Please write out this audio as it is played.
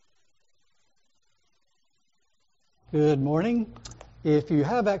Good morning. If you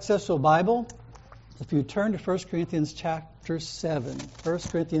have access to a Bible, if you turn to 1 Corinthians chapter 7. 1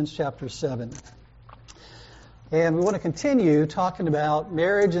 Corinthians chapter 7. And we want to continue talking about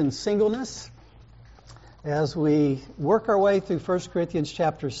marriage and singleness as we work our way through 1 Corinthians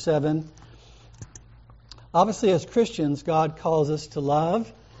chapter 7. Obviously, as Christians, God calls us to love.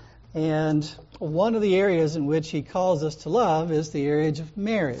 And one of the areas in which He calls us to love is the area of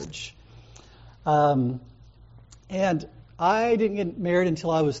marriage. And I didn't get married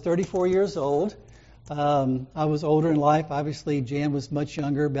until I was 34 years old. I was older in life. Obviously, Jan was much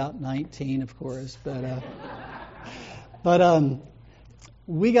younger, about 19, of course. But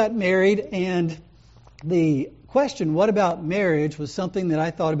we got married, and the question, what about marriage, was something that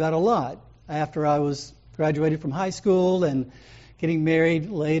I thought about a lot after I was graduated from high school and getting married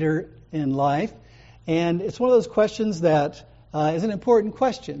later in life. And it's one of those questions that is an important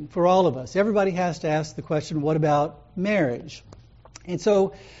question for all of us. Everybody has to ask the question, what about marriage? And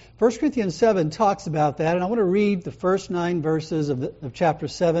so 1 Corinthians 7 talks about that, and I want to read the first 9 verses of chapter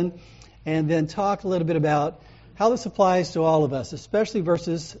 7 and then talk a little bit about how this applies to all of us, especially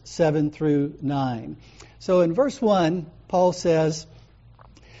verses 7 through 9. So in verse 1, Paul says,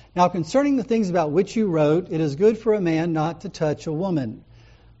 "Now concerning the things about which you wrote, it is good for a man not to touch a woman.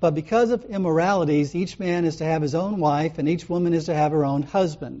 But because of immoralities, each man is to have his own wife, and each woman is to have her own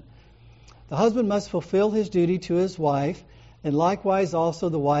husband. The husband must fulfill his duty to his wife, and likewise also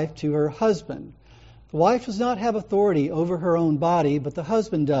the wife to her husband. The wife does not have authority over her own body, but the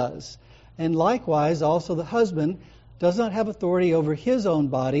husband does. And likewise also the husband does not have authority over his own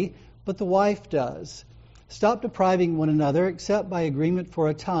body, but the wife does. Stop depriving one another, except by agreement for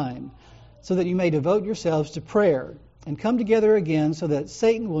a time, so that you may devote yourselves to prayer, and come together again so that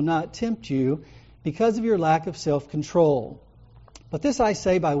Satan will not tempt you because of your lack of self-control. But this I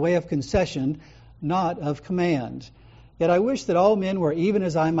say by way of concession, not of command. Yet I wish that all men were even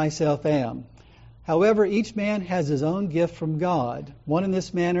as I myself am. However, each man has his own gift from God, one in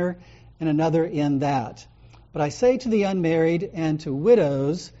this manner and another in that. But I say to the unmarried and to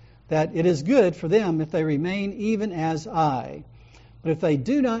widows that it is good for them if they remain even as I. But if they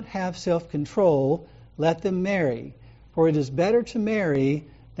do not have self-control, let them marry. For it is better to marry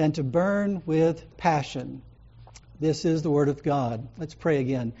than to burn with passion." This is the word of God. Let's pray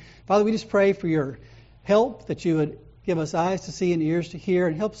again. Father, we just pray for your help, that you would give us eyes to see and ears to hear,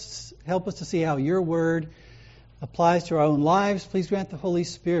 and help us to see how your word applies to our own lives. Please grant the Holy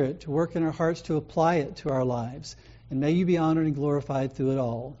Spirit to work in our hearts to apply it to our lives. And may you be honored and glorified through it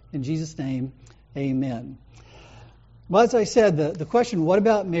all. In Jesus' name, amen. Well, as I said, the question, what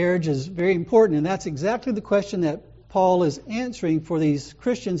about marriage, is very important, and that's exactly the question that Paul is answering for these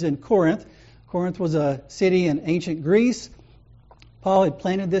Christians in Corinth. Corinth was a city in ancient Greece. Paul had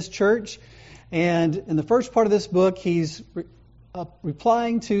planted this church, and in the first part of this book, he's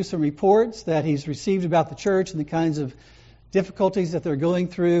replying to some reports that he's received about the church and the kinds of difficulties that they're going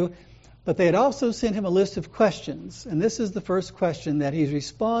through. But they had also sent him a list of questions, and this is the first question that he's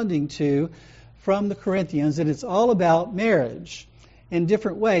responding to from the Corinthians, and it's all about marriage in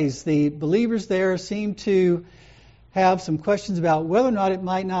different ways. The believers there seem to have some questions about whether or not it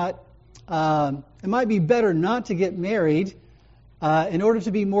might be better not to get married in order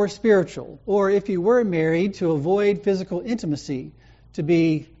to be more spiritual, or if you were married, to avoid physical intimacy to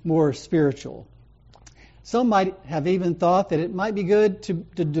be more spiritual. Some might have even thought that it might be good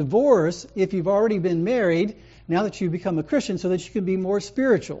to divorce if you've already been married, now that you've become a Christian, so that you can be more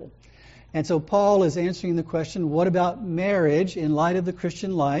spiritual. And so Paul is answering the question, what about marriage in light of the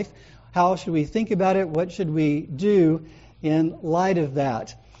Christian life? How should we think about it? What should we do in light of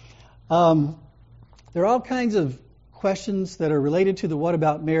that? There are all kinds of questions that are related to the what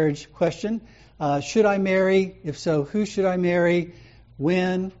about marriage question. Should I marry? If so, who should I marry?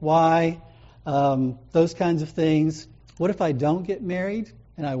 When? Why? Those kinds of things. What if I don't get married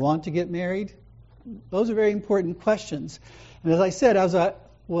and I want to get married? Those are very important questions. And as I said, as I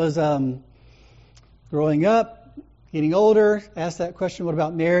was growing up, getting older, asked that question, what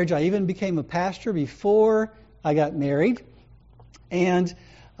about marriage? I even became a pastor before I got married. And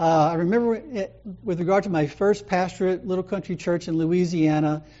I remember with regard to my first pastorate, little country church in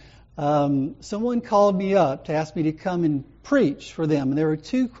Louisiana, someone called me up to ask me to come and preach for them. And there were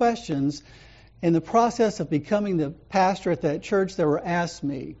 2 questions in the process of becoming the pastor at that church that were asked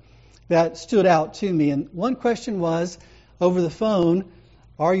me that stood out to me. And one question was, over the phone,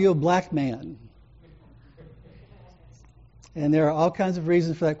 are you a black man? And there are all kinds of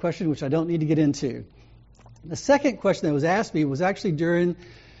reasons for that question, which I don't need to get into. The second question that was asked me was actually during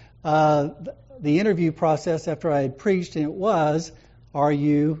the interview process after I had preached, and it was, are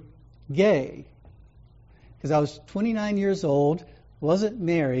you gay? because I was 29 years old, wasn't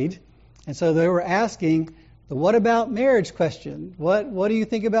married, and so they were asking the what about marriage question. What do you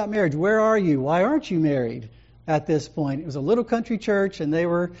think about marriage? Where are you? Why aren't you married at this point? It was a little country church, and they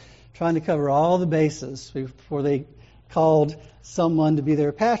were trying to cover all the bases before they called someone to be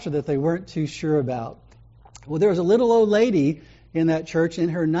their pastor that they weren't too sure about. Well, there was a little old lady in that church in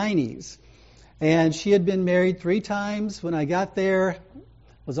her 90s, and she had been married 3 times when I got there,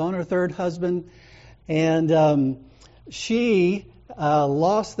 was on her 3rd husband, and she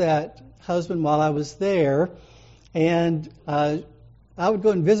lost that husband while I was there, and I would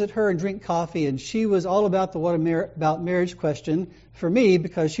go and visit her and drink coffee, and she was all about the what about marriage question for me,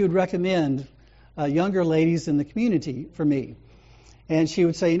 because she would recommend younger ladies in the community for me. And she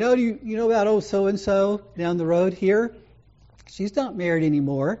would say, do you know about so-and-so down the road here? She's not married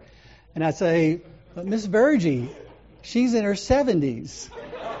anymore. And I'd say, but Miss Virgie, she's in her 70s.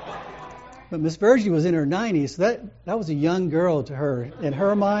 But Miss Virgie was in her 90s. So that was a young girl to her. In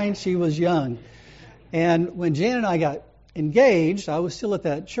her mind, she was young. And when Jan and I got engaged, I was still at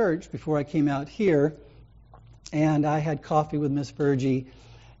that church before I came out here. And I had coffee with Miss Virgie.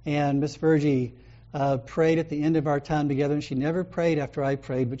 And Miss Virgie prayed at the end of our time together. And she never prayed after I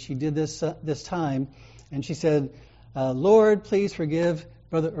prayed, but she did this time. And she said, Lord, please forgive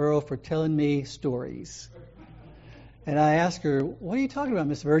Brother Earl for telling me stories. And I asked her, what are you talking about,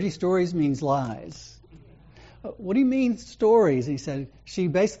 Miss Virgie? Stories means lies. What do you mean stories? And she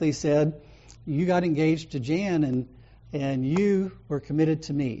basically said, you got engaged to Jan and you were committed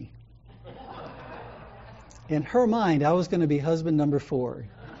to me. In her mind, I was going to be husband number 4.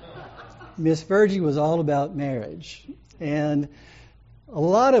 Miss Virgie was all about marriage. And a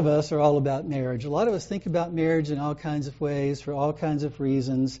lot of us are all about marriage. A lot of us think about marriage in all kinds of ways, for all kinds of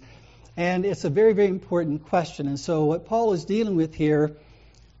reasons. And it's a very, very important question. And so what Paul is dealing with here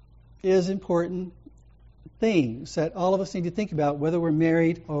is important things that all of us need to think about, whether we're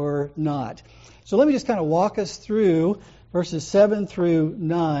married or not. So let me just kind of walk us through verses 7 through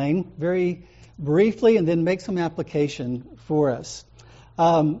 9 very briefly, and then make some application for us.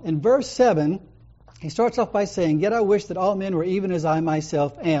 In verse 7, he starts off by saying, yet I wish that all men were even as I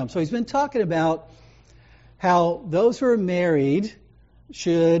myself am. So he's been talking about how those who are married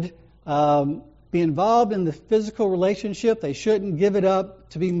should be involved in the physical relationship. They shouldn't give it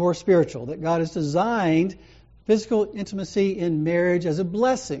up to be more spiritual. That God has designed physical intimacy in marriage as a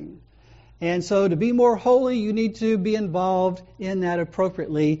blessing. And so to be more holy, you need to be involved in that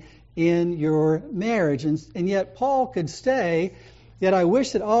appropriately in your marriage. And yet Paul could say, yet I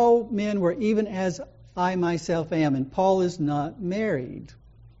wish that all men were even as I myself am. And Paul is not married.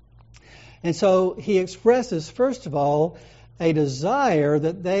 And so he expresses, first of all, a desire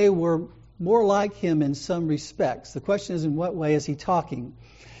that they were more like him in some respects. The question is, in what way is he talking?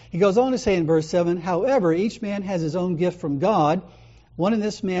 He goes on to say in verse 7, however, each man has his own gift from God, one in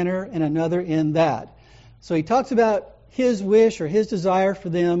this manner and another in that. So he talks about his wish or his desire for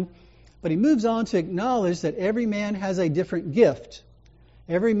them, but he moves on to acknowledge that every man has a different gift.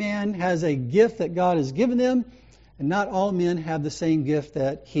 Every man has a gift that God has given them, and not all men have the same gift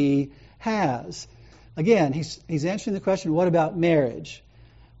that he has. Again, he's answering the question, what about marriage?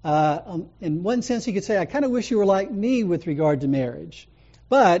 In one sense, he could say, I kind of wish you were like me with regard to marriage.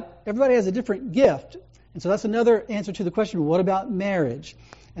 But everybody has a different gift. And so that's another answer to the question, what about marriage?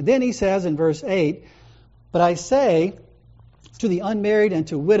 And then he says in verse 8, but I say to the unmarried and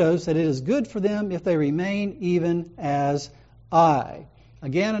to widows that it is good for them if they remain even as I.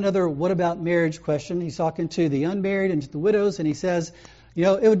 Again, another what about marriage question. He's talking to the unmarried and to the widows, and he says,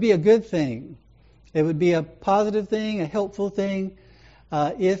 it would be a good thing. It would be a positive thing, a helpful thing,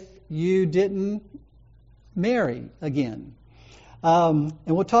 if you didn't marry again. And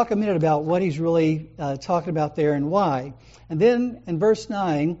we'll talk a minute about what he's really talking about there and why. And then in verse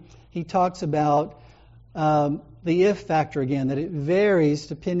 9, he talks about the if factor again, that it varies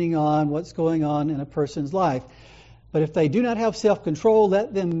depending on what's going on in a person's life. But if they do not have self-control,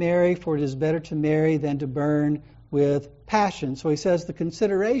 let them marry, for it is better to marry than to burn with passion. So he says the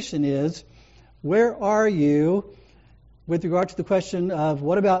consideration is, where are you with regard to the question of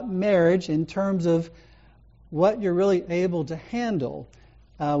what about marriage in terms of what you're really able to handle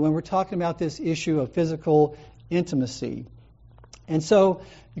when we're talking about this issue of physical intimacy. And so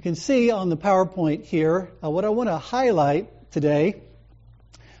you can see on the PowerPoint here, what I want to highlight today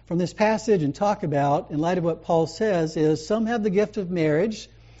from this passage and talk about in light of what Paul says is some have the gift of marriage.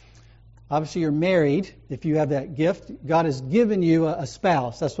 Obviously you're married if you have that gift. God has given you a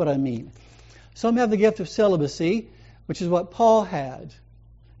spouse. That's what I mean. Some have the gift of celibacy, which is what Paul had.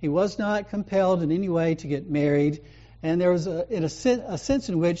 He was not compelled in any way to get married, And there was a sense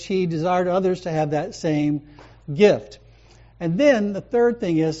in which he desired others to have that same gift. And then the third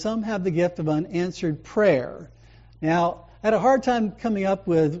thing is some have the gift of unanswered prayer. Now, I had a hard time coming up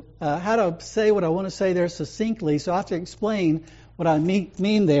with how to say what I want to say there succinctly, so I have to explain what I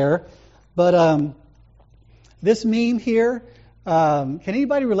mean there. But this meme here, can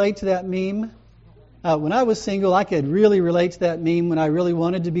anybody relate to that meme? When I was single, I could really relate to that meme when I really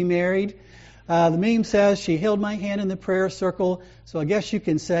wanted to be married. The meme says, she held my hand in the prayer circle, so I guess you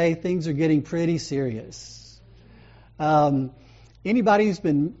can say things are getting pretty serious. Anybody who's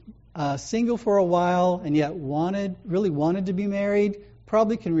been single for a while and yet really wanted to be married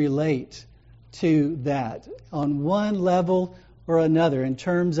probably can relate to that on one level or another in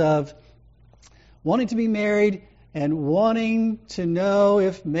terms of wanting to be married and wanting to know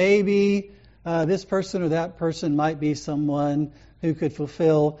if maybe this person or that person might be someone who could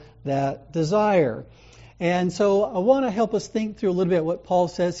fulfill that desire. And so I want to help us think through a little bit what Paul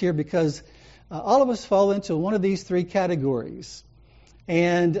says here, because all of us fall into one of these three categories.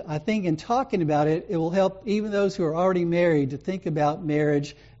 And I think in talking about it, it will help even those who are already married to think about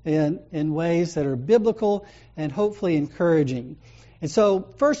marriage in ways that are biblical and hopefully encouraging. And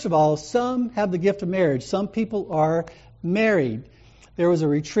so, first of all, some have the gift of marriage. Some people are married. There was a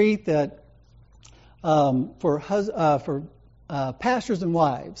retreat that for pastors and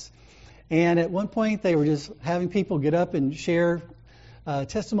wives. And at one point, they were just having people get up and share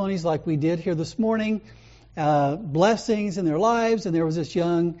testimonies like we did here this morning, blessings in their lives. And there was this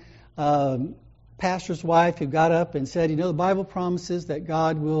young pastor's wife who got up and said, the Bible promises that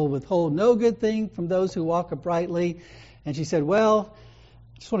God will withhold no good thing from those who walk uprightly. And she said, well,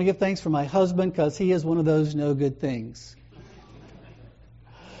 I just want to give thanks for my husband because he is one of those no good things.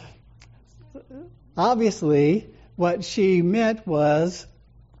 Obviously, what she meant was,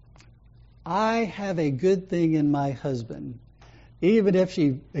 I have a good thing in my husband. Even if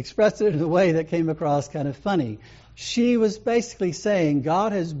she expressed it in a way that came across kind of funny. She was basically saying,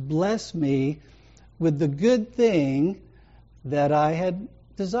 God has blessed me with the good thing that I had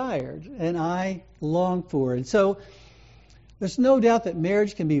desired and I longed for. And so there's no doubt that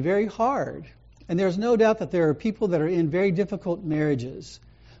marriage can be very hard. And there's no doubt that there are people that are in very difficult marriages.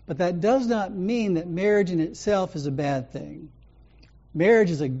 But that does not mean that marriage in itself is a bad thing.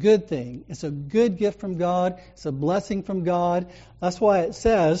 Marriage is a good thing. It's a good gift from God. It's a blessing from God. That's why it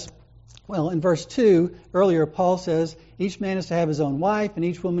says, well, in verse 2, earlier Paul says, each man is to have his own wife and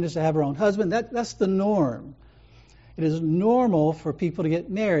each woman is to have her own husband. That's the norm. It is normal for people to get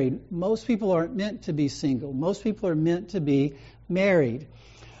married. Most people aren't meant to be single. Most people are meant to be married.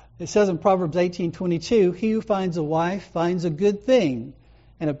 It says in Proverbs 18:22, he who finds a wife finds a good thing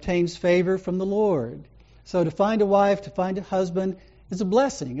and obtains favor from the Lord. So to find a wife, to find a husband, is a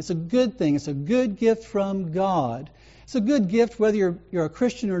blessing. It's a good thing. It's a good gift from God. It's a good gift whether you're a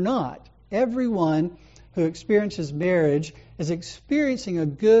Christian or not. Everyone who experiences marriage is experiencing a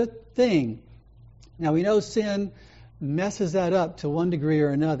good thing. Now we know sin messes that up to one degree or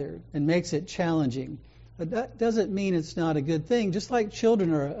another and makes it challenging. But that doesn't mean it's not a good thing. Just like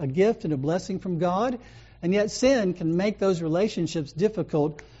children are a gift and a blessing from God, and yet sin can make those relationships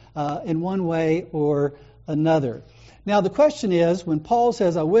difficult in one way or another. Now the question is, when Paul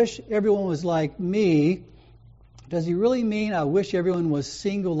says, I wish everyone was like me, does he really mean I wish everyone was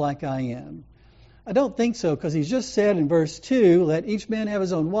single like I am? I don't think so, because he's just said in verse 2, let each man have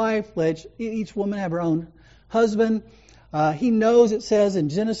his own wife, let each woman have her own husband. He knows, it says in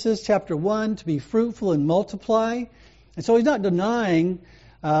Genesis chapter 1, to be fruitful and multiply. And so he's not denying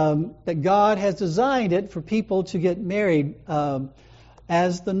that God has designed it for people to get married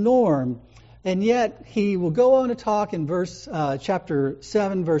as the norm. And yet he will go on to talk in chapter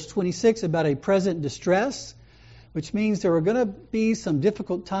 7, verse 26 about a present distress, which means there are going to be some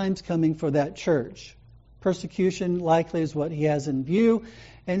difficult times coming for that church. Persecution likely is what he has in view.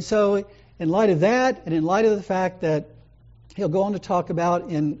 And so in light of that, and in light of the fact that he'll go on to talk about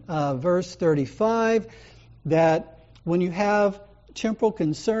in verse 35, that when you have temporal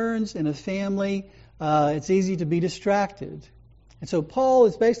concerns in a family, it's easy to be distracted. And so Paul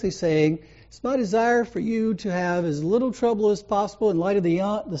is basically saying, it's my desire for you to have as little trouble as possible in light of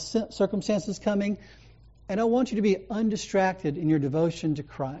the circumstances coming, and I want you to be undistracted in your devotion to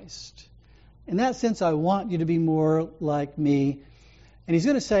Christ. In that sense, I want you to be more like me. And he's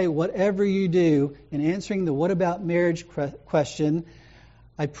going to say, whatever you do, in answering the what about marriage question,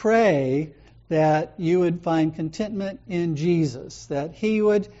 I pray that you would find contentment in Jesus, that he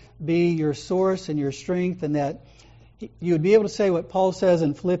would be your source and your strength, and that you would be able to say what Paul says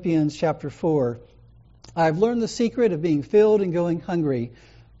in Philippians chapter 4. I've learned the secret of being filled and going hungry,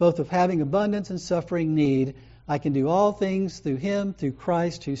 both of having abundance and suffering need. I can do all things through Him, through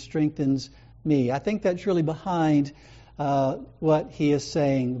Christ who strengthens me. I think that's really behind what he is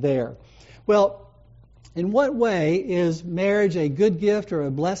saying there. Well, in what way is marriage a good gift or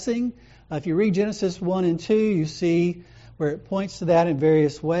a blessing? If you read Genesis 1 and 2, you see where it points to that in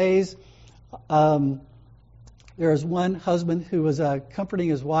various ways. There is one husband who was comforting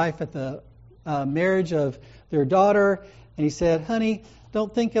his wife at the marriage of their daughter, and he said, "Honey,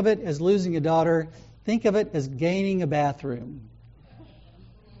 don't think of it as losing a daughter. Think of it as gaining a bathroom."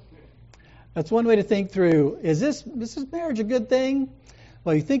 That's one way to think through, is this marriage a good thing?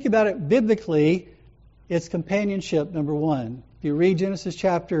 Well, you think about it biblically, it's companionship, number one. If you read Genesis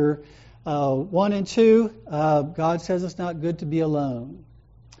chapter 1 and 2, God says it's not good to be alone,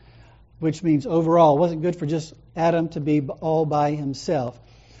 which means overall, it wasn't good for just Adam to be all by himself.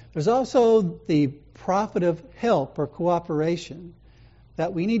 There's also the profit of help or cooperation,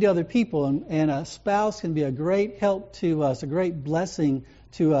 that we need other people, and a spouse can be a great help to us, a great blessing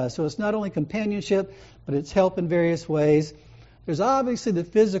to us. So it's not only companionship, but it's help in various ways. There's obviously the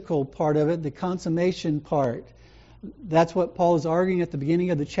physical part of it, the consummation part. That's what Paul is arguing at the beginning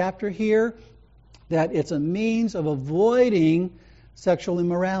of the chapter here, that it's a means of avoiding sexual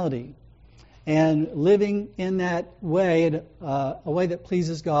immorality and living in that way, a way that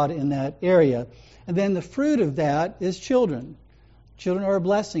pleases God in that area. And then the fruit of that is children. Children are a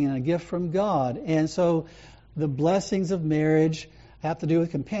blessing and a gift from God. And so the blessings of marriage have to do with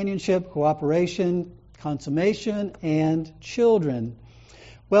companionship, cooperation, consummation, and children.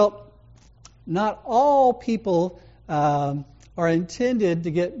 Well, not all people are intended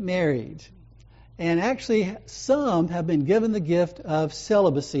to get married. And actually, some have been given the gift of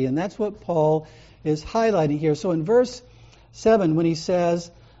celibacy. And that's what Paul is highlighting here. So in verse 7, when he says,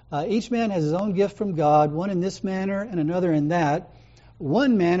 each man has his own gift from God, one in this manner and another in that.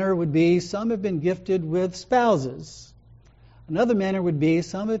 One manner would be some have been gifted with spouses. Another manner would be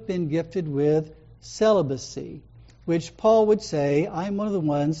some have been gifted with celibacy, which Paul would say, I'm one of the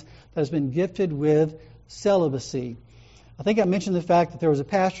ones that has been gifted with celibacy. I think I mentioned the fact that there was a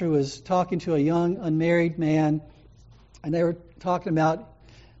pastor who was talking to a young unmarried man, and they were talking about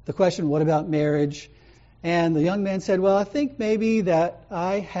the question, what about marriage? And the young man said, well, I think maybe that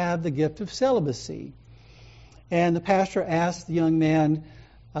I have the gift of celibacy. And the pastor asked the young man,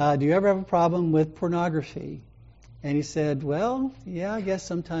 do you ever have a problem with pornography? And he said, well, yeah, I guess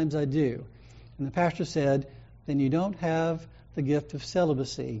sometimes I do. And the pastor said, then you don't have the gift of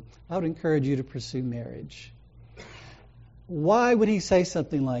celibacy. I would encourage you to pursue marriage. Why would he say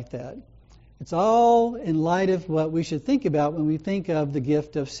something like that? It's all in light of what we should think about when we think of the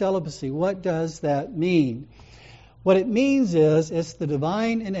gift of celibacy. What does that mean? What it means is it's the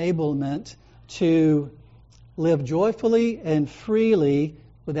divine enablement to live joyfully and freely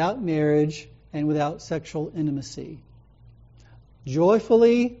without marriage and without sexual intimacy.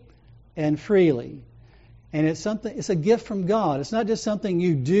 Joyfully and freely. And it's a gift from God. It's not just something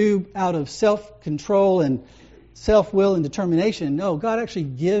you do out of self-control and self-will and determination. No, God actually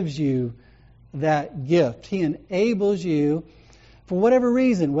gives you that gift. He enables you for whatever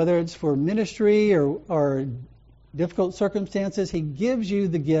reason, whether it's for ministry or difficult circumstances. He gives you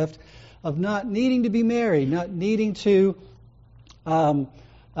the gift of not needing to be married, not needing to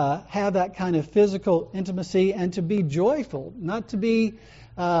have that kind of physical intimacy, and to be joyful, not to be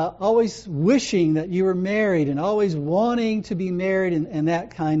always wishing that you were married and always wanting to be married and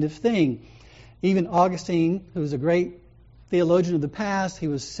that kind of thing. Even Augustine, who was a great theologian of the past, he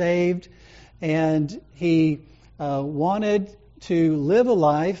was saved, and he wanted to live a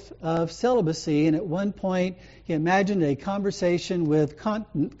life of celibacy. And at one point, he imagined a conversation with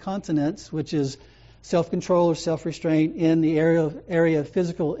continence, which is self-control or self-restraint in the area of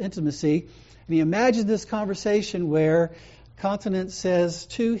physical intimacy. And he imagined this conversation where continence says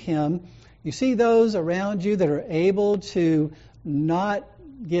to him, you see those around you that are able to not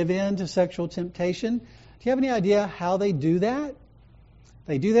give in to sexual temptation? Do you have any idea how they do that?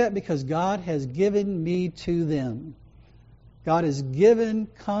 They do that because God has given me to them. God has given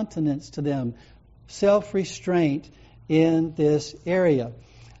continence to them, self-restraint in this area.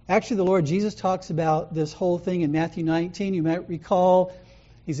 Actually, the Lord Jesus talks about this whole thing in Matthew 19. You might recall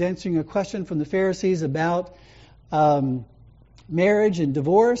he's answering a question from the Pharisees about marriage and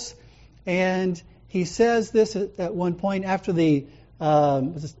divorce. And he says this at one point after the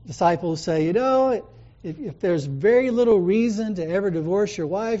disciples say, if there's very little reason to ever divorce your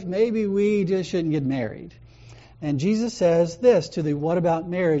wife, maybe we just shouldn't get married. And Jesus says this to the what about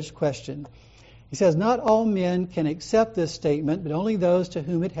marriage question. He says, not all men can accept this statement, but only those to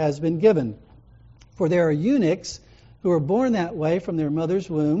whom it has been given. For there are eunuchs who are born that way from their mother's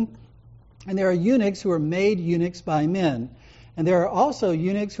womb, And there are eunuchs who are made eunuchs by men. And there are also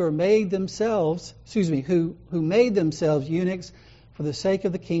eunuchs who are made themselves, who made themselves eunuchs for the sake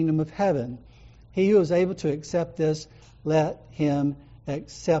of the kingdom of heaven. He who is able to accept this, let him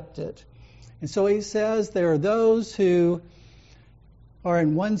accept it. And so he says there are those who are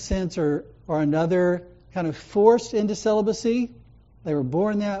in one sense or another kind of forced into celibacy. They were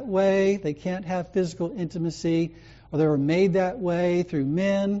born that way. They can't have physical intimacy. Or they were made that way through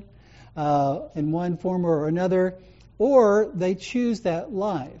men in one form or another. Or they choose that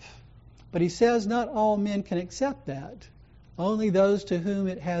life. But he says not all men can accept that. Only those to whom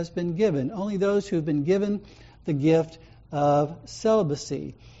it has been given. Only those who have been given the gift of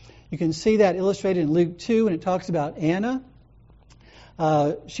celibacy. You can see that illustrated in Luke 2 when it talks about Anna.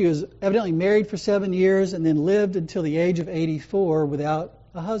 She was evidently married for 7 years and then lived until the age of 84 without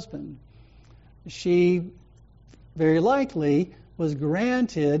a husband. She very likely was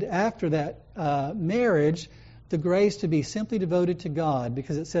granted after that marriage the grace to be simply devoted to God,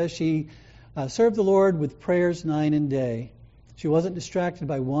 because it says she served the Lord with prayers night and day. She wasn't distracted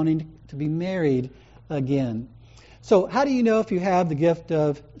by wanting to be married again. So how do you know if you have the gift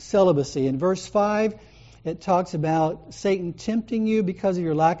of celibacy? In verse 5, it talks about Satan tempting you because of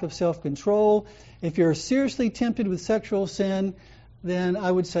your lack of self-control. If you're seriously tempted with sexual sin, then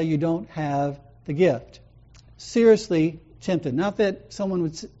I would say you don't have the gift. Seriously tempted. Not that someone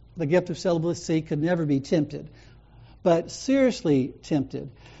with the gift of celibacy could never be tempted, but seriously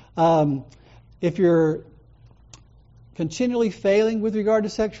tempted. If you're continually failing with regard to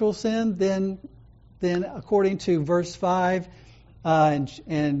sexual sin, then according to verse 5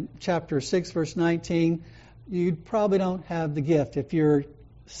 and chapter 6, verse 19, you probably don't have the gift. If you're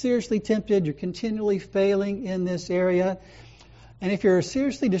seriously tempted, you're continually failing in this area, and if you're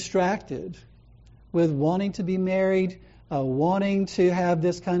seriously distracted with wanting to be married, wanting to have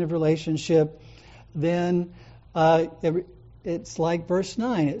this kind of relationship, then it's like verse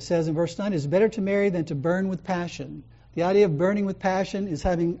 9. It says in verse 9, it's better to marry than to burn with passion. The idea of burning with passion is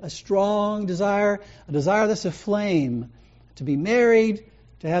having a strong desire, a desire that's a flame, to be married,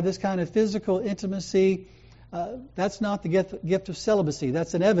 to have this kind of physical intimacy. That's not the gift of celibacy.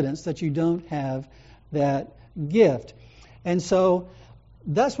 That's an evidence that you don't have that gift. And so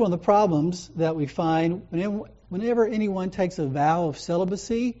that's one of the problems that we find whenever anyone takes a vow of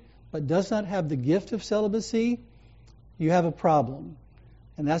celibacy but does not have the gift of celibacy, you have a problem.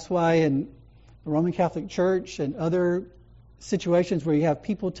 And that's why in the Roman Catholic Church and other situations where you have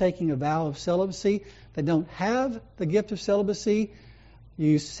people taking a vow of celibacy that don't have the gift of celibacy,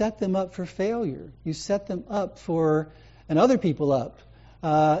 you set them up for failure. You set them up and other people up.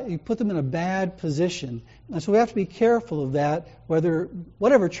 You put them in a bad position. And so we have to be careful of that,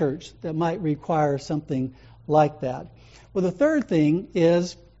 whatever church that might require something like that. Well, the third thing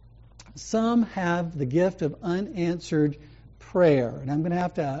is some have the gift of unanswered prayer. And I'm going to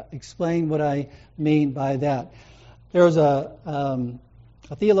have to explain what I mean by that. There was a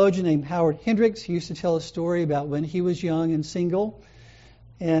theologian named Howard Hendricks. He used to tell a story about when he was young and single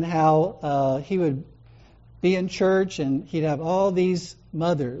and how he would be in church and he'd have all these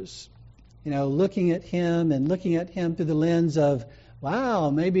mothers, looking at him through the lens of, wow,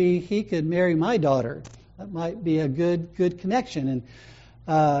 maybe he could marry my daughter. That might be a good connection.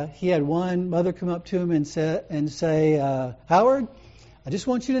 And he had one mother come up to him and say, Howard, I just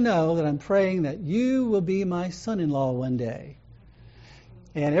want you to know that I'm praying that you will be my son-in-law one day.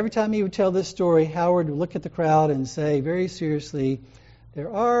 And every time he would tell this story, Howard would look at the crowd and say very seriously,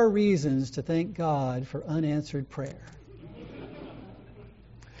 there are reasons to thank God for unanswered prayer.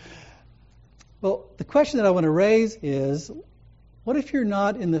 Well, the question that I want to raise is, what if you're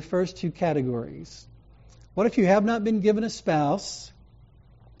not in the first two categories? What if you have not been given a spouse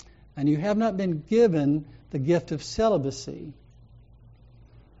and you have not been given the gift of celibacy?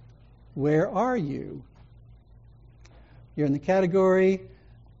 Where are you? You're in the category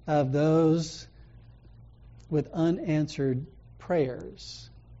of those with unanswered prayers.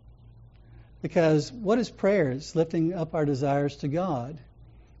 Because what is prayer? It's lifting up our desires to God.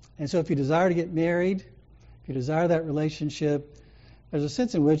 And so if you desire to get married, if you desire that relationship, there's a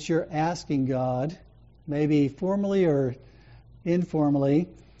sense in which you're asking God, maybe formally or informally,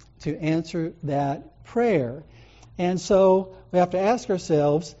 to answer that prayer. And so we have to ask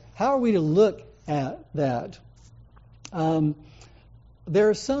ourselves, how are we to look at that? There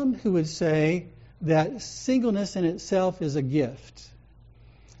are some who would say that singleness in itself is a gift.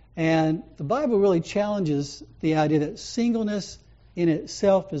 And the Bible really challenges the idea that singleness in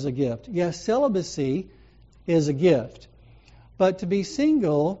itself is a gift. Yes, celibacy is a gift. But to be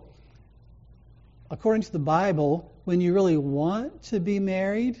single, according to the Bible, when you really want to be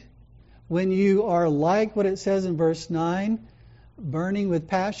married, when you are like what it says in verse 9, burning with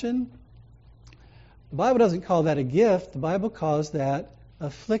passion, the Bible doesn't call that a gift. The Bible calls that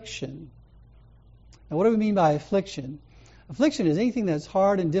affliction. Now, what do we mean by affliction? Affliction is anything that's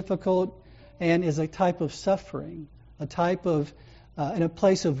hard and difficult and is a type of suffering, a type of, in a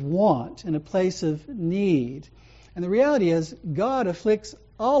place of want, in a place of need. And the reality is, God afflicts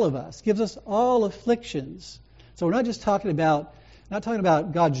all of us, gives us all afflictions. So we're not just talking about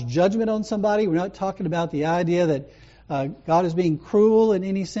God's judgment on somebody. We're not talking about the idea that God is being cruel in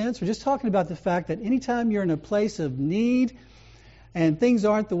any sense. We're just talking about the fact that anytime you're in a place of need and things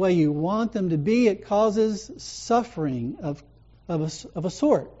aren't the way you want them to be, it causes suffering of a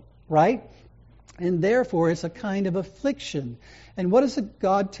sort, right? And therefore, it's a kind of affliction. And what does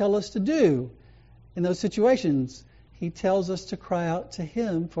God tell us to do in those situations? He tells us to cry out to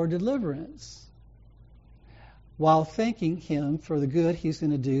Him for deliverance while thanking Him for the good He's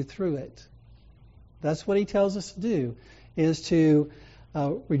going to do through it. That's what He tells us to do, is to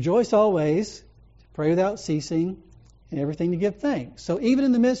rejoice always, pray without ceasing, and everything to give thanks. So even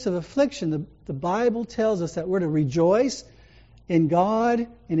in the midst of affliction, the Bible tells us that we're to rejoice in God,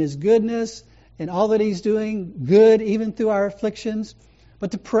 in His goodness, in all that He's doing good, even through our afflictions,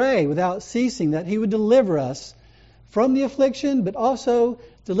 but to pray without ceasing that He would deliver us from the affliction, but also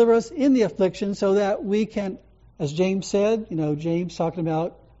deliver us in the affliction so that we can, as James said, James talking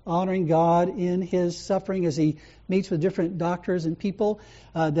about honoring God in His suffering as He meets with different doctors and people,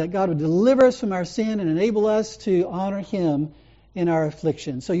 that God would deliver us from our sin and enable us to honor Him in our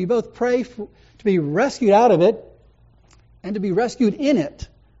affliction. So you both pray to be rescued out of it and to be rescued in it,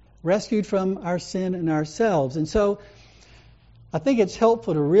 rescued from our sin and ourselves. And so I think it's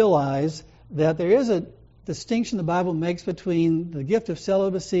helpful to realize that there is a distinction the Bible makes between the gift of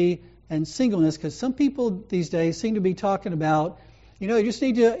celibacy and singleness, because some people these days seem to be talking about, you just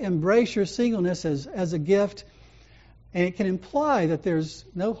need to embrace your singleness as a gift, and it can imply that there's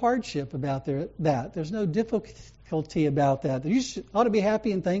no hardship about that. There's no difficulty about that. You ought to be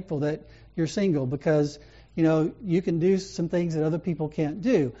happy and thankful that you're single because, you can do some things that other people can't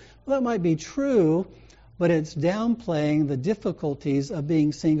do. Well, that might be true, but it's downplaying the difficulties of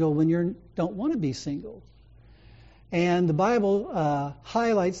being single when you don't want to be single. And the Bible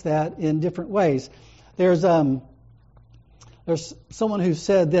highlights that in different ways. There's someone who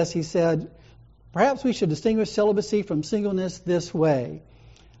said this. He said, perhaps we should distinguish celibacy from singleness this way.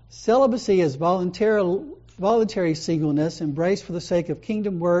 Celibacy is voluntary singleness embraced for the sake of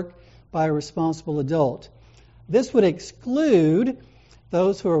kingdom work by a responsible adult. This would exclude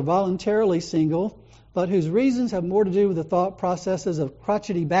those who are voluntarily single, but whose reasons have more to do with the thought processes of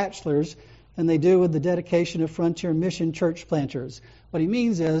crotchety bachelors than they do with the dedication of frontier mission church planters. What he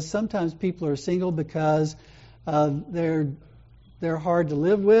means is sometimes people are single because they're hard to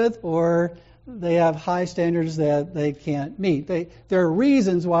live with, or they have high standards that they can't meet. There are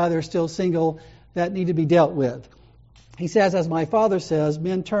reasons why they're still single that need to be dealt with. He says, as my father says,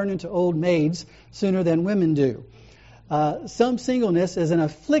 men turn into old maids sooner than women do. Some singleness is an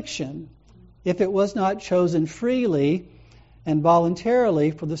affliction if it was not chosen freely and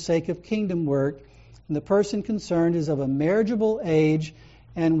voluntarily for the sake of kingdom work, and the person concerned is of a marriageable age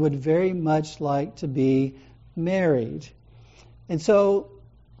and would very much like to be married. And so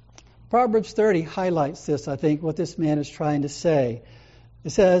Proverbs 30 highlights this, I think, what this man is trying to say. It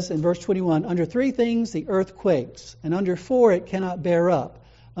says in verse 21, under 3 things the earth quakes, and under 4 it cannot bear up.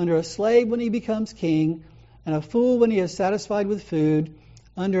 Under a slave when he becomes king, and a fool when he is satisfied with food,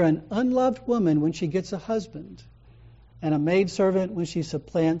 under an unloved woman when she gets a husband, and a maidservant when she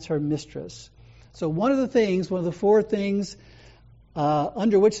supplants her mistress. So one of the 4 things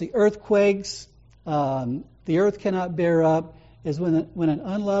under which the earth quakes, the earth cannot bear up, is when an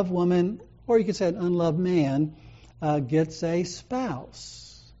unloved woman, or you could say an unloved man, gets a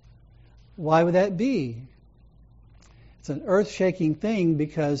spouse. Why would that be? It's an earth-shaking thing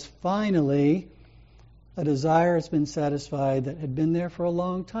because finally a desire has been satisfied that had been there for a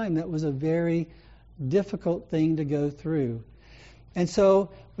long time. That was a very difficult thing to go through. And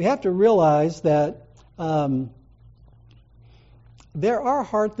so we have to realize that there are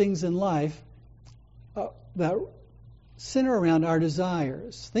hard things in life that center around our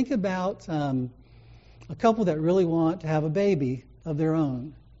desires. Think about a couple that really want to have a baby of their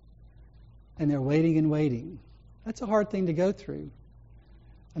own, and they're waiting and waiting. That's a hard thing to go through.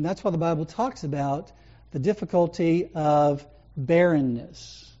 And that's why the Bible talks about the difficulty of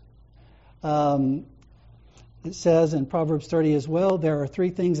barrenness. It says in Proverbs 30 as well, there are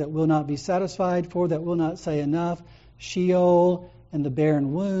 3 things that will not be satisfied, 4 that will not say enough, Sheol and the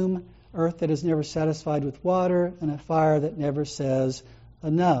barren womb, earth that is never satisfied with water, and a fire that never says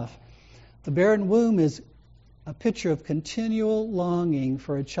enough. The barren womb is a picture of continual longing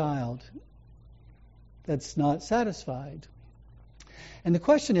for a child that's not satisfied. And the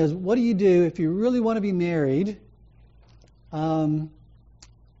question is, what do you do if you really want to be married?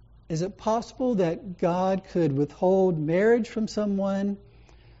 Is it possible that God could withhold marriage from someone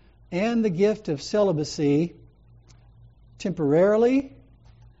and the gift of celibacy temporarily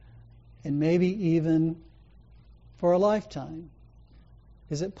and maybe even for a lifetime?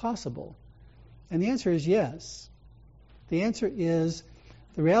 Is it possible? And the answer is yes. The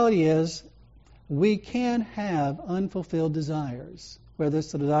reality is we can have unfulfilled desires, whether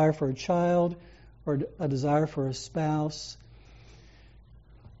it's a desire for a child or a desire for a spouse.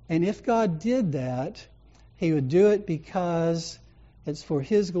 And if God did that, He would do it because it's for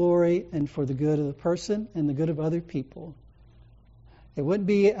His glory and for the good of the person and the good of other people. It wouldn't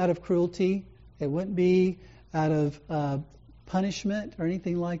be out of cruelty. It wouldn't be out of punishment or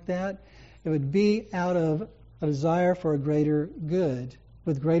anything like that. It would be out of a desire for a greater good,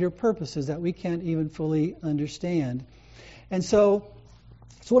 with greater purposes that we can't even fully understand. And so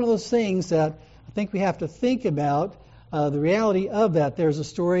it's one of those things that I think we have to think about the reality of that. There's a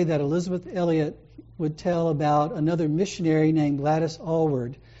story that Elizabeth Elliot would tell about another missionary named Gladys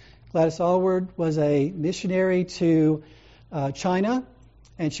Aylward. Gladys Aylward was a missionary to China,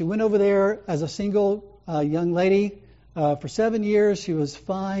 and she went over there as a single young lady for 7 years. She was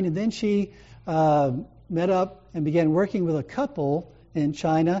fine, and then she met up and began working with a couple in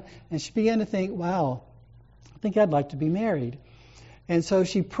China, and she began to think, wow, I think I'd like to be married. And so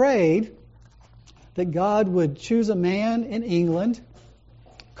she prayed that God would choose a man in England,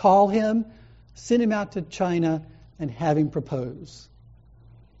 call him, send him out to China, and have him propose.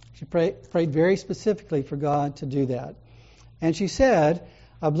 She prayed very specifically for God to do that. And she said,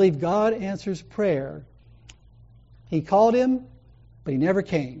 I believe God answers prayer. He called him, but he never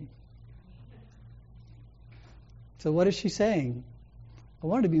came. So what is she saying? I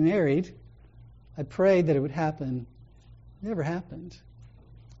wanted to be married. I prayed that it would happen. It never happened.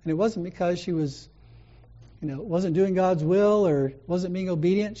 And it wasn't because she was, wasn't doing God's will or wasn't being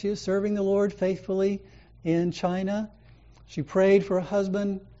obedient. She was serving the Lord faithfully in China. She prayed for a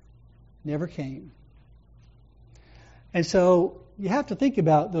husband. Never came. And so you have to think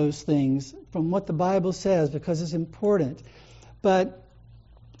about those things from what the Bible says because it's important. But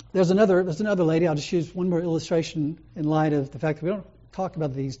there's another lady. I'll just use one more illustration in light of the fact that we don't talk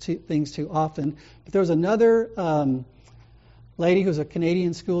about these two things too often. But there was another lady who's a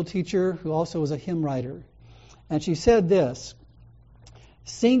Canadian school teacher who also was a hymn writer. And she said this,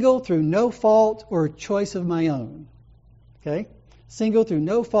 single through no fault or choice of my own. Okay? Single through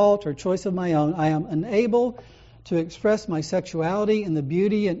no fault or choice of my own, I am unable to express my sexuality in the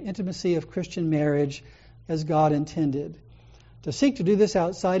beauty and intimacy of Christian marriage as God intended. To seek to do this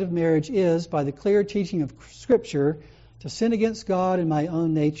outside of marriage is, by the clear teaching of Scripture, to sin against God and my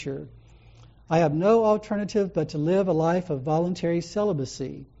own nature. I have no alternative but to live a life of voluntary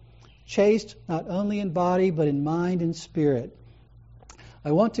celibacy, chaste not only in body but in mind and spirit.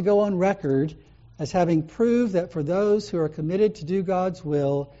 I want to go on record as having proved that for those who are committed to do God's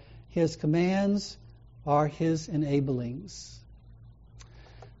will, His commands are His enablings.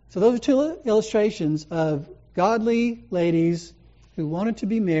 So those are two illustrations of godly ladies who wanted to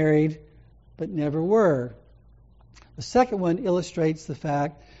be married but never were. The second one illustrates the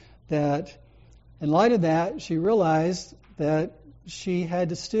fact that in light of that, she realized that she had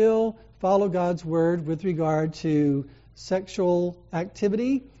to still follow God's word with regard to sexual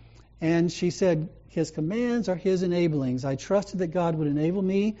activity. And she said, His commands are His enablings. I trusted that God would enable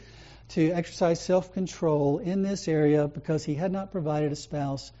me to exercise self-control in this area because He had not provided a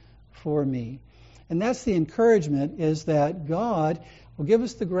spouse for me. And that's the encouragement, is that God will give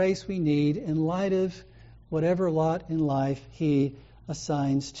us the grace we need in light of whatever lot in life He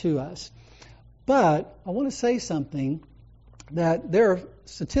assigns to us. But I want to say something, that there are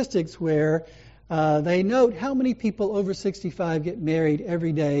statistics where they note how many people over 65 get married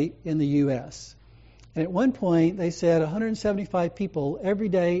every day in the U.S. And at one point, they said 175 people every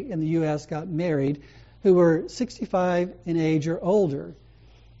day in the U.S. got married who were 65 in age or older.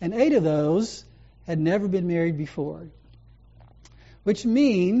 And 8 of those had never been married before. Which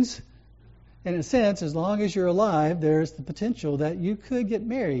means, in a sense, as long as you're alive, there's the potential that you could get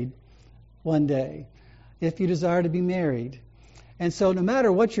married one day if you desire to be married. And so no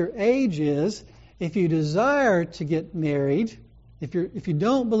matter what your age is, if you desire to get married, if you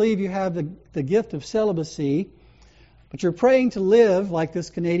don't believe you have the gift of celibacy, but you're praying to live like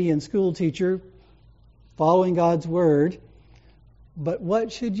this Canadian school teacher, following God's word, but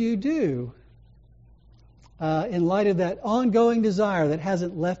what should you do in light of that ongoing desire that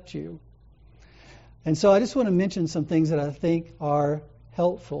hasn't left you? And so I just want to mention some things that I think are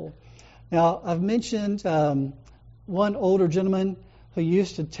helpful. Now, I've mentioned one older gentleman who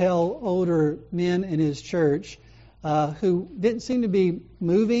used to tell older men in his church who didn't seem to be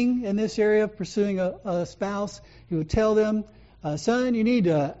moving in this area of pursuing a spouse. He would tell them, son, you need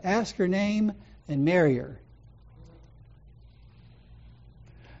to ask her name and marry her.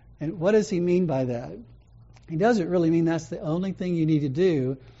 And what does he mean by that? He doesn't really mean that's the only thing you need to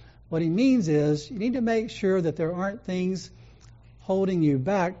do. What he means is you need to make sure that there aren't things holding you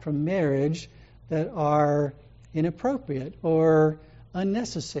back from marriage that are inappropriate or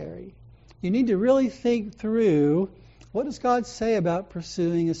unnecessary. You need to really think through, what does God say about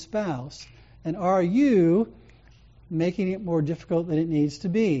pursuing a spouse? And are you making it more difficult than it needs to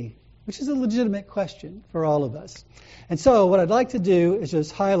be? Which is a legitimate question for all of us. And so what I'd like to do is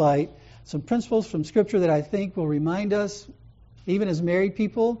just highlight some principles from Scripture that I think will remind us, even as married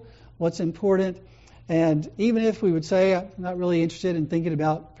people, what's important. And even if we would say, I'm not really interested in thinking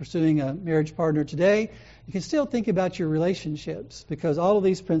about pursuing a marriage partner today, you can still think about your relationships, because all of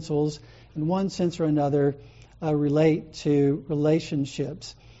these principles, in one sense or another, relate to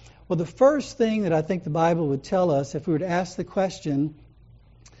relationships. Well, the first thing that I think the Bible would tell us, if we were to ask the question,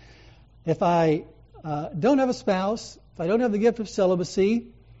 if I don't have a spouse, if I don't have the gift of celibacy,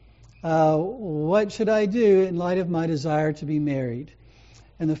 what should I do in light of my desire to be married?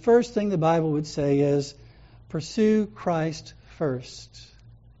 And the first thing the Bible would say is, pursue Christ first.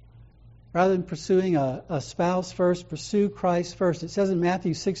 Rather than pursuing a spouse first, pursue Christ first. It says in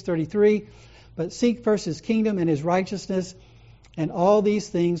Matthew 6:33, but seek first his kingdom and his righteousness, and all these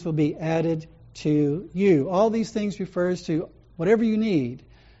things will be added to you. All these things refers to whatever you need.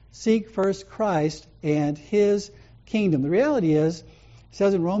 Seek first Christ and his kingdom. The reality is, it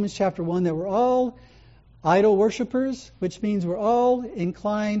says in Romans chapter 1 that we're all idol worshipers, which means we're all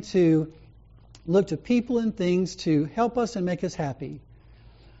inclined to look to people and things to help us and make us happy.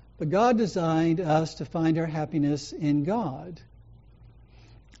 But God designed us to find our happiness in God.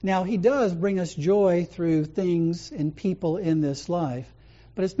 Now, he does bring us joy through things and people in this life,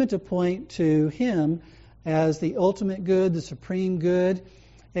 but it's meant to point to him as the ultimate good, the supreme good.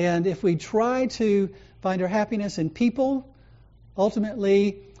 And if we try to find our happiness in people,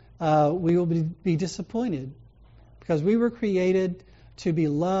 ultimately we will be disappointed, because we were created to be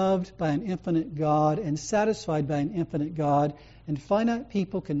loved by an infinite God and satisfied by an infinite God, and finite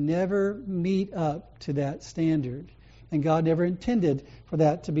people can never meet up to that standard. And God never intended for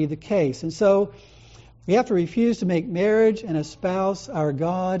that to be the case. And so we have to refuse to make marriage and a spouse our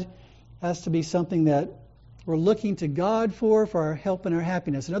God. It has to be something that we're looking to God for our help and our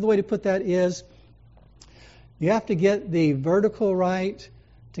happiness. Another way to put that is, you have to get the vertical right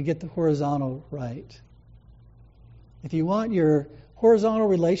to get the horizontal right. If you want your horizontal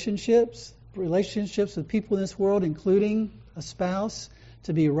relationships with people in this world, including a spouse,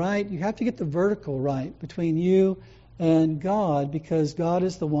 to be right, you have to get the vertical right between you and God, because God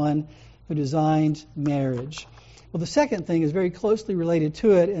is the one who designed marriage. Well, the second thing is very closely related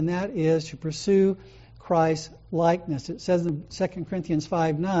to it, and that is to pursue Christ's likeness. It says in 2 Corinthians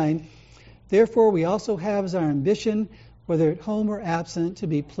 5:9, therefore we also have as our ambition, whether at home or absent, to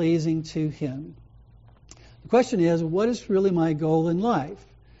be pleasing to him. The question is, what is really my goal in life?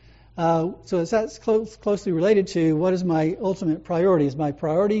 So that's closely related to, what is my ultimate priority? Is my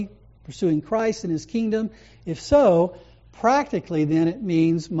priority pursuing Christ and his kingdom? If so, practically then it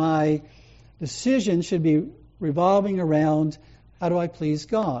means my decision should be revolving around, how do I please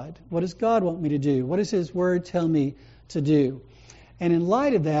God? What does God want me to do? What does his word tell me to do? And in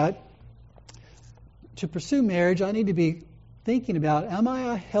light of that, to pursue marriage, I need to be thinking about, am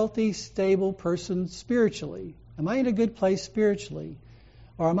I a healthy, stable person spiritually? Am I in a good place spiritually?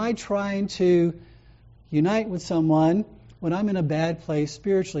 Or am I trying to unite with someone when I'm in a bad place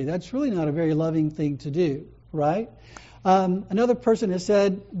spiritually? That's really not a very loving thing to do, right? Another person has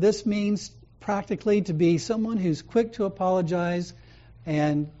said this means practically to be someone who's quick to apologize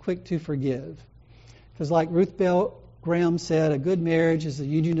and quick to forgive. Because like Ruth Bell Graham said, a good marriage is the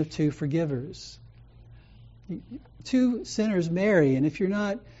union of two forgivers. Two sinners marry, and if you're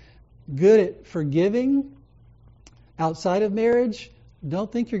not good at forgiving outside of marriage,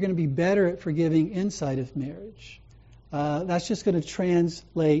 don't think you're going to be better at forgiving inside of marriage. That's just going to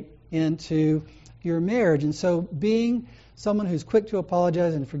translate into your marriage. And so being someone who's quick to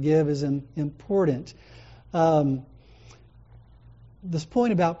apologize and forgive is important. This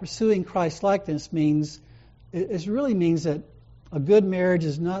point about pursuing Christ-likeness means, it really means that a good marriage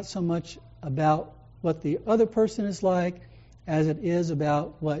is not so much about what the other person is like as it is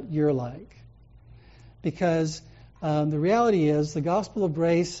about what you're like. Because the reality is, the gospel of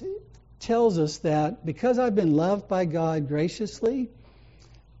grace tells us that because I've been loved by God graciously,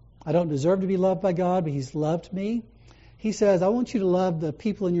 I don't deserve to be loved by God, but He's loved me. He says, I want you to love the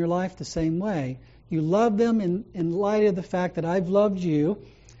people in your life the same way. You love them in light of the fact that I've loved you,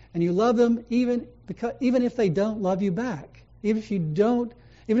 and you love them even if they don't love you back. Even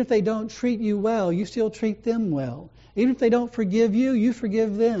if they don't treat you well, you still treat them well. Even if they don't forgive you, you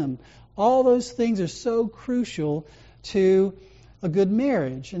forgive them. All those things are so crucial to a good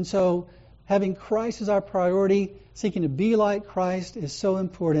marriage. And so having Christ as our priority, seeking to be like Christ is so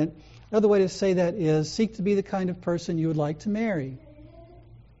important. Another way to say that is seek to be the kind of person you would like to marry.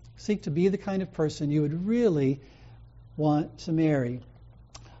 Seek to be the kind of person you would really want to marry.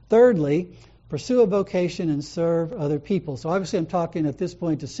 Thirdly, pursue a vocation and serve other people. So obviously I'm talking at this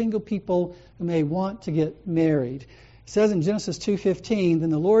point to single people who may want to get married. It says in Genesis 2:15, then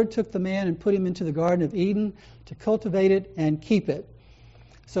the Lord took the man and put him into the Garden of Eden to cultivate it and keep it.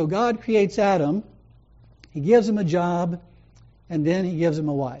 So God creates Adam, He gives him a job, and then He gives him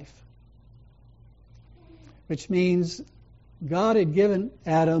a wife. Which means God had given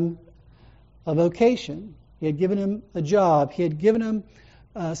Adam a vocation. He had given him a job. He had given him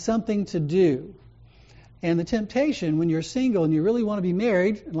something to do. And the temptation when you're single and you really want to be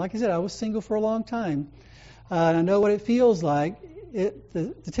married, and like I said, I was single for a long time, and I know what it feels like.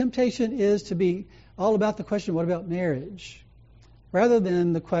 The temptation is to be all about the question, what about marriage? Rather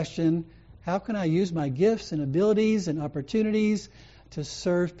than the question, how can I use my gifts and abilities and opportunities to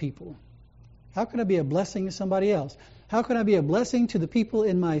serve people? How can I be a blessing to somebody else? How can I be a blessing to the people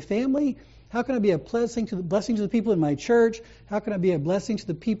in my family? How can I be a blessing to the people in my church? How can I be a blessing to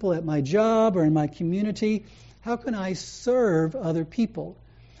the people at my job or in my community? How can I serve other people?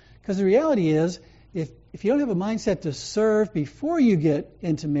 Because the reality is, if you don't have a mindset to serve before you get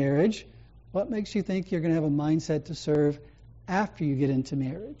into marriage, what makes you think you're going to have a mindset to serve after you get into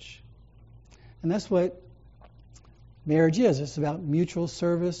marriage? And that's what marriage is. It's about mutual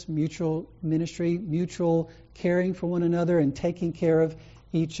service, mutual ministry, mutual caring for one another and taking care of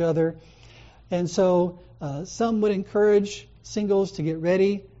each other. And so some would encourage singles to get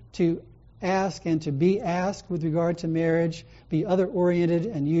ready to ask and to be asked with regard to marriage, be other-oriented,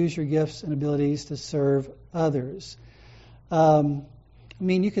 and use your gifts and abilities to serve others.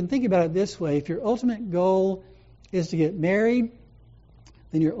 You can think about it this way. If your ultimate goal is to get married,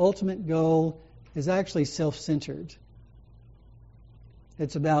 then your ultimate goal is actually self-centered.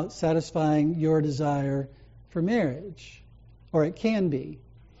 It's about satisfying your desire for marriage, or it can be.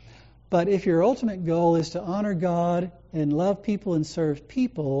 But if your ultimate goal is to honor God and love people and serve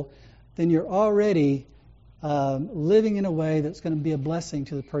people, then you're already living in a way that's going to be a blessing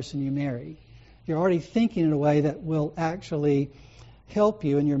to the person you marry. You're already thinking in a way that will actually help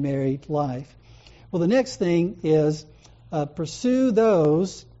you in your married life. Well, the next thing is pursue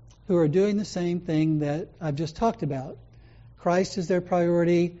those who are doing the same thing that I've just talked about. Christ is their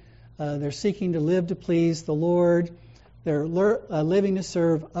priority. They're seeking to live to please the Lord. They're living to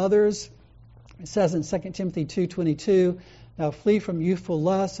serve others. It says in 2 Timothy 2:22, now flee from youthful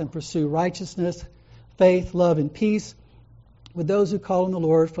lusts and pursue righteousness, faith, love, and peace with those who call on the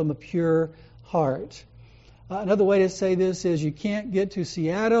Lord from a pure heart. Another way to say this is you can't get to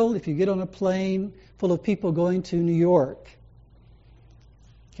Seattle if you get on a plane full of people going to New York.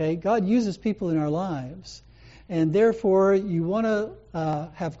 Okay, God uses people in our lives. And therefore, you want to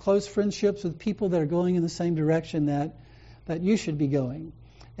have close friendships with people that are going in the same direction that you should be going.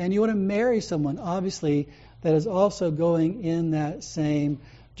 And you want to marry someone, obviously, that is also going in that same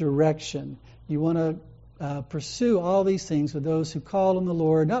direction. You want to pursue all these things with those who call on the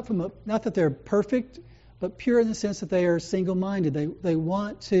Lord, not that they're perfect, but pure in the sense that they are single-minded. They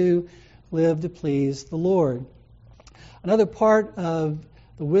want to live to please the Lord. Another part of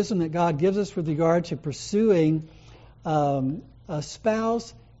the wisdom that God gives us with regard to pursuing a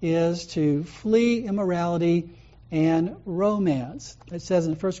spouse is to flee immorality and romance. It says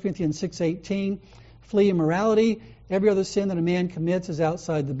in 1 Corinthians 6:18, flee immorality. Every other sin that a man commits is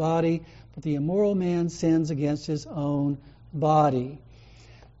outside the body, but the immoral man sins against his own body.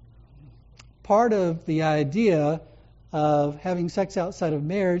 Part of the idea of having sex outside of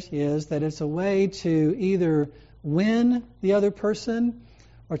marriage is that it's a way to either win the other person,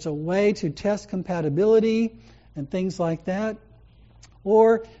 or it's a way to test compatibility and things like that,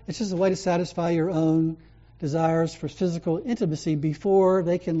 or it's just a way to satisfy your own desires for physical intimacy before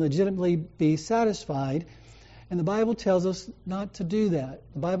they can legitimately be satisfied. And the Bible tells us not to do that.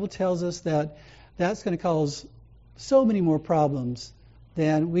 The Bible tells us that that's going to cause so many more problems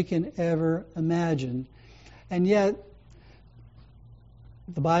than we can ever imagine. And yet,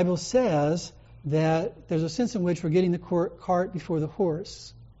 the Bible says that there's a sense in which we're getting the cart before the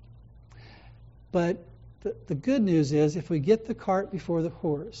horse. But the good news is if we get the cart before the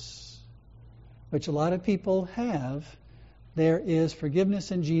horse, which a lot of people have, there is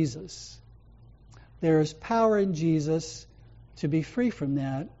forgiveness in Jesus. There is power in Jesus to be free from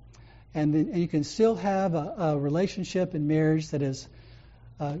that. And you can still have a relationship in marriage that is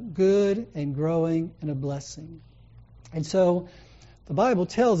good and growing and a blessing. And so the Bible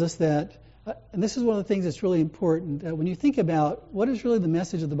tells us that, and this is one of the things that's really important, that when you think about what is really the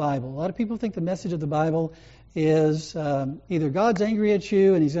message of the Bible, a lot of people think the message of the Bible is either God's angry at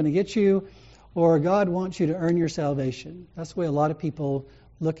you and he's going to get you, or God wants you to earn your salvation. That's the way a lot of people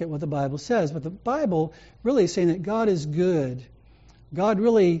look at what the Bible says. But the Bible really is saying that God is good. God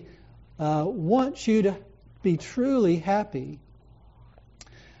really wants you to be truly happy.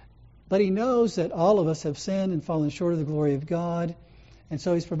 But he knows that all of us have sinned and fallen short of the glory of God. And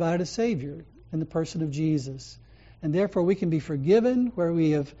so he's provided a Savior in the person of Jesus. And therefore we can be forgiven where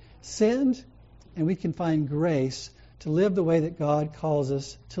we have sinned, and we can find grace to live the way that God calls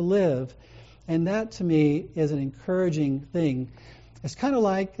us to live. And that, to me, is an encouraging thing. It's kind of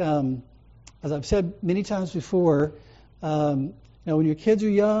like, as I've said many times before, when your kids are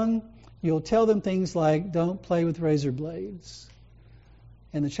young, you'll tell them things like, don't play with razor blades.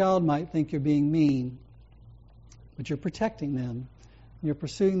 And the child might think you're being mean, but you're protecting them. You're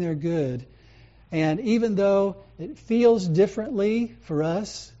pursuing their good. And even though it feels differently for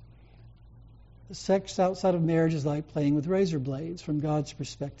us, sex outside of marriage is like playing with razor blades from God's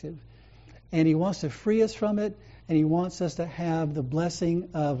perspective. And he wants to free us from it, and he wants us to have the blessing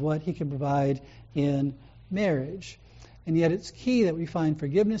of what he can provide in marriage. And yet it's key that we find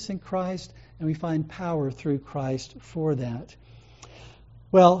forgiveness in Christ, and we find power through Christ for that.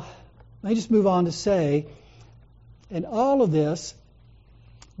 Well, let me just move on to say, in all of this,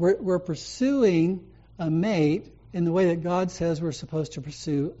 we're pursuing a mate in the way that God says we're supposed to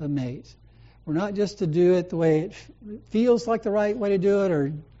pursue a mate. We're not just to do it the way it feels like the right way to do it,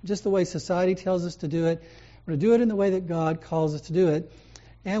 or just the way society tells us to do it. We're to do it in the way that God calls us to do it.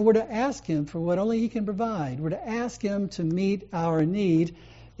 And we're to ask him for what only he can provide. We're to ask him to meet our need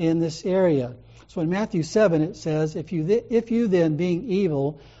in this area. So in Matthew 7 it says, if you then, being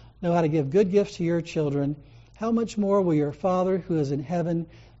evil, know how to give good gifts to your children, how much more will your Father who is in heaven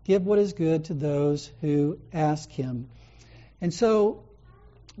give what is good to those who ask him? And so,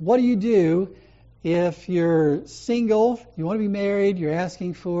 what do you do if you're single, you want to be married, you're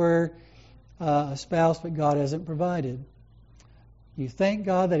asking for a spouse, but God hasn't provided? You thank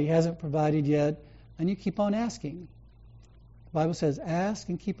God that he hasn't provided yet, and you keep on asking. The Bible says, ask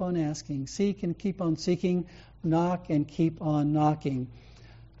and keep on asking. Seek and keep on seeking. Knock and keep on knocking.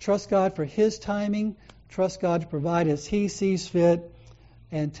 Trust God for his timing. Trust God to provide as he sees fit.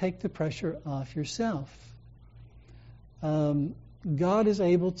 And take the pressure off yourself. God is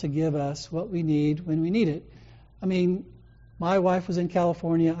able to give us what we need when we need it. I mean, my wife was in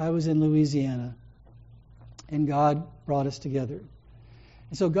California, I was in Louisiana, and God brought us together.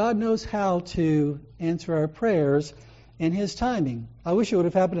 And so God knows how to answer our prayers in his timing. I wish it would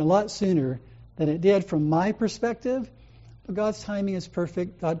have happened a lot sooner than it did from my perspective, but God's timing is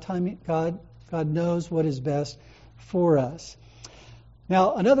perfect. God knows what is best for us.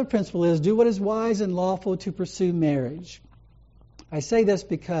 Now, another principle is do what is wise and lawful to pursue marriage. I say this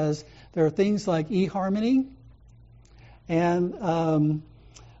because there are things like eHarmony, and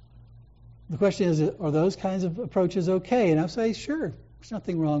the question is, are those kinds of approaches okay? And I'll say, sure, there's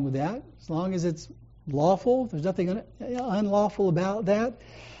nothing wrong with that, as long as it's lawful. There's nothing unlawful about that.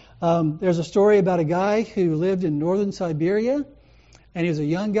 There's a story about a guy who lived in northern Siberia, and he was a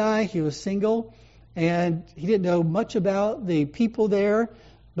young guy, he was single, and he didn't know much about the people there,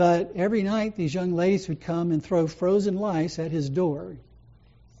 but every night these young ladies would come and throw frozen lice at his door.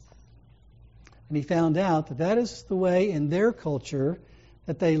 And he found out that that is the way in their culture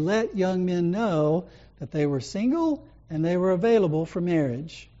that they let young men know that they were single and they were available for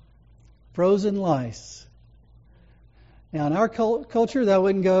marriage. Frozen lice. Now in our culture that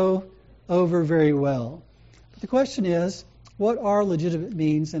wouldn't go over very well. But the question is, what are legitimate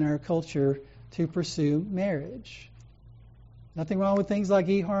means in our culture to pursue marriage? Nothing wrong with things like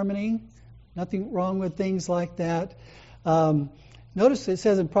eHarmony. Nothing wrong with things like that. Notice it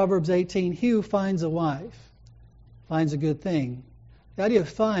says in Proverbs 18, he who finds a wife finds a good thing. The idea of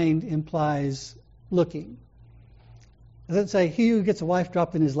find implies looking. It doesn't say he who gets a wife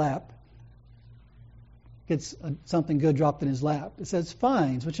dropped in his lap gets something good dropped in his lap. It says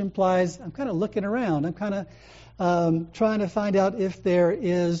finds, which implies I'm kind of looking around. I'm kind of trying to find out if there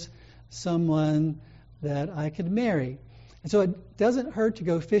is someone that I could marry. And so it doesn't hurt to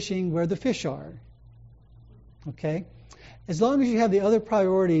go fishing where the fish are. Okay? As long as you have the other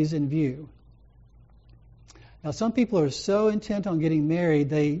priorities in view. Now, some people are so intent on getting married,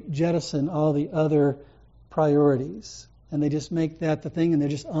 they jettison all the other priorities. And they just make that the thing, and they're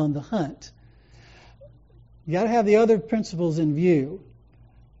just on the hunt. You got to have the other principles in view.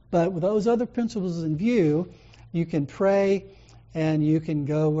 But with those other principles in view, you can pray and you can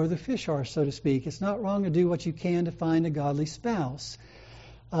go where the fish are, so to speak. It's not wrong to do what you can to find a godly spouse.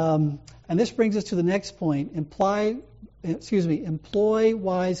 And this brings us to the next point. Employ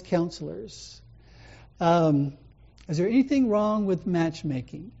wise counselors. Is there anything wrong with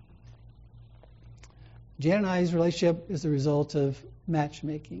matchmaking? Jan and I's relationship is the result of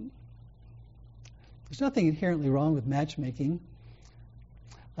matchmaking. There's nothing inherently wrong with matchmaking.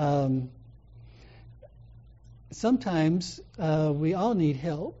 Sometimes we all need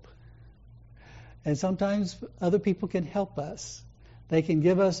help. And sometimes other people can help us. They can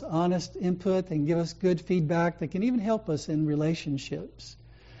give us honest input. They can give us good feedback. They can even help us in relationships.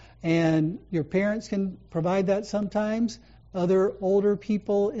 And your parents can provide that sometimes. Other older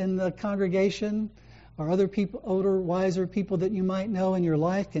people in the congregation or other people, older, wiser people that you might know in your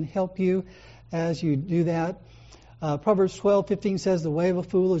life can help you as you do that. Proverbs 12:15 says, "The way of a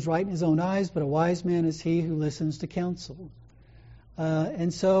fool is right in his own eyes, but a wise man is he who listens to counsel."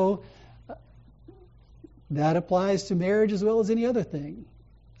 And so that applies to marriage as well as any other thing.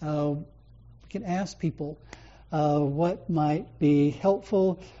 We can ask people what might be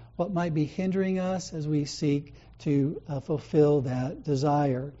helpful, what might be hindering us as we seek to fulfill that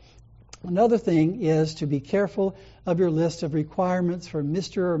desire. Another thing is to be careful of your list of requirements for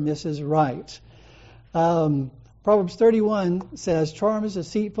Mr. or Mrs. Right. Proverbs 31 says, "Charm is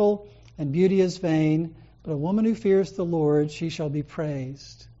deceitful and beauty is vain, but a woman who fears the Lord, she shall be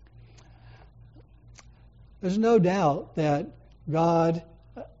praised." There's no doubt that God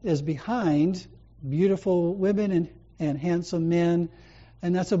is behind beautiful women and handsome men,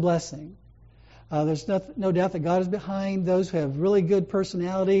 and that's a blessing. There's no doubt that God is behind those who have really good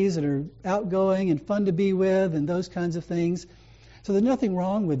personalities and are outgoing and fun to be with and those kinds of things. So there's nothing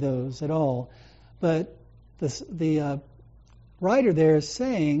wrong with those at all. But the writer there is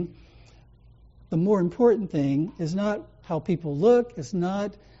saying the more important thing is not how people look, it's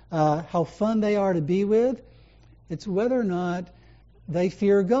not how fun they are to be with, it's whether or not they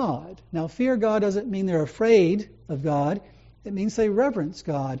fear God. Now, fear God doesn't mean they're afraid of God. It means they reverence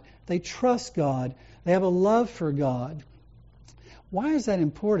God. They trust God. They have a love for God. Why is that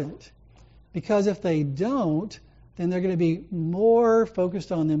important? Because if they don't, then they're going to be more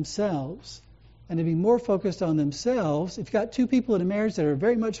focused on themselves. And to be more focused on themselves, if you've got two people in a marriage that are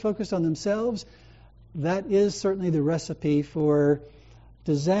very much focused on themselves, that is certainly the recipe for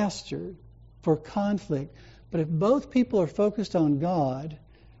disaster, for conflict. But if both people are focused on God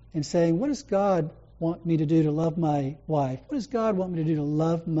and saying, what does God want me to do to love my wife? What does God want me to do to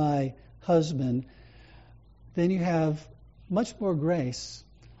love my husband? Then you have much more grace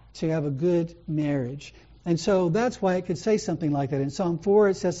to have a good marriage. And so that's why it could say something like that. In Psalm 4,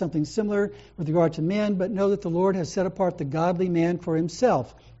 it says something similar with regard to men, but know that the Lord has set apart the godly man for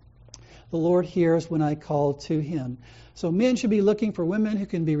himself. The Lord hears when I call to him. So men should be looking for women who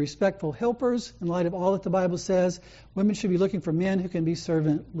can be respectful helpers. In light of all that the Bible says, women should be looking for men who can be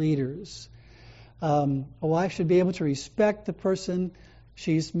servant leaders. A wife should be able to respect the person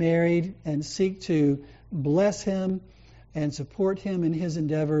she's married and seek to bless him and support him in his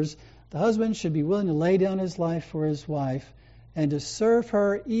endeavors. The husband should be willing to lay down his life for his wife and to serve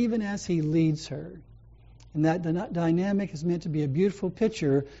her even as he leads her. And that dynamic is meant to be a beautiful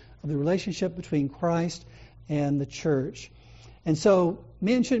picture of the relationship between Christ and the church. And so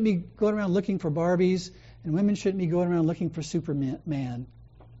men shouldn't be going around looking for Barbies, and women shouldn't be going around looking for Superman.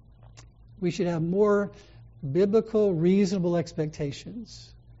 We should have more biblical, reasonable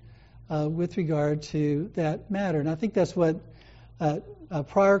expectations with regard to that matter. And I think that's what a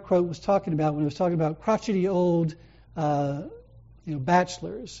prior quote was talking about when it was talking about crotchety old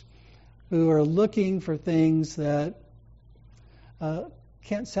bachelors who are looking for things that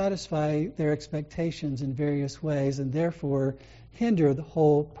can't satisfy their expectations in various ways and therefore hinder the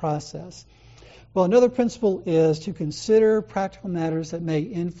whole process. Well, another principle is to consider practical matters that may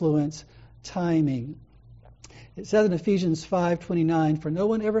influence timing. It says in Ephesians 5:29, "For no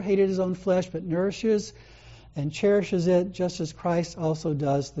one ever hated his own flesh, but nourishes and cherishes it, just as Christ also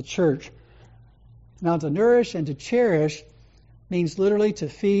does the church." Now, to nourish and to cherish means literally to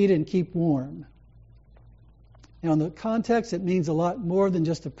feed and keep warm. Now, in the context, it means a lot more than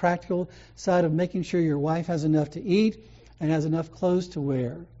just the practical side of making sure your wife has enough to eat and has enough clothes to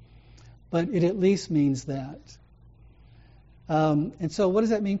wear. But it at least means that. And so what does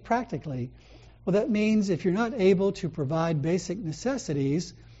that mean practically? Well, that means if you're not able to provide basic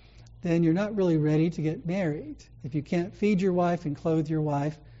necessities, then you're not really ready to get married. If you can't feed your wife and clothe your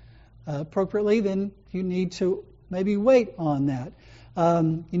wife appropriately, then you need to maybe wait on that.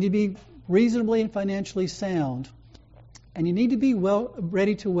 You need to be reasonably and financially sound. And you need to be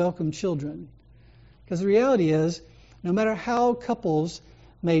ready to welcome children. Because the reality is, no matter how couples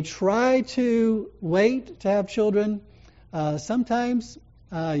may try to wait to have children, sometimes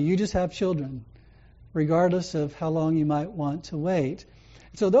you just have children, regardless of how long you might want to wait.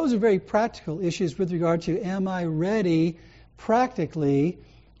 So those are very practical issues with regard to, am I ready practically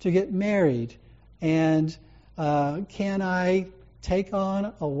to get married? And can I take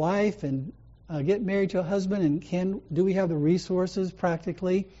on a wife and get married to a husband? And do we have the resources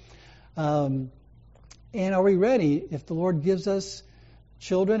practically? And are we ready if the Lord gives us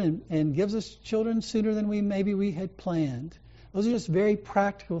children and gives us children sooner than we had planned? Those are just very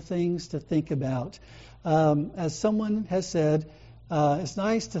practical things to think about. As someone has said, it's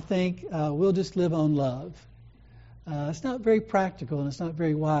nice to think we'll just live on love. It's not very practical, and it's not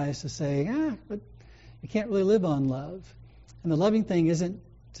very wise to say, but you can't really live on love. And the loving thing isn't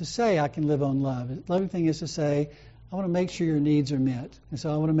to say I can live on love. The loving thing is to say, I want to make sure your needs are met. And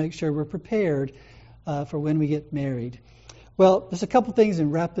so I want to make sure we're prepared for when we get married. Well, there's a couple things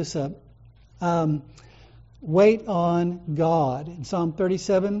and wrap this up. Wait on God. In Psalm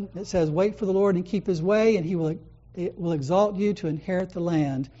 37, it says, wait for the Lord and keep his way, and he will exalt you to inherit the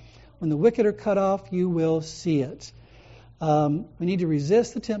land. When the wicked are cut off, you will see it. We need to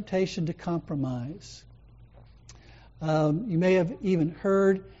resist the temptation to compromise. You may have even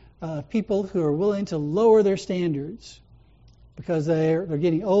heard people who are willing to lower their standards because they're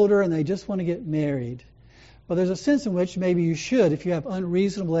getting older and they just want to get married. Well, there's a sense in which maybe you should if you have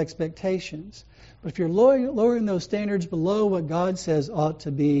unreasonable expectations. But if you're lowering those standards below what God says ought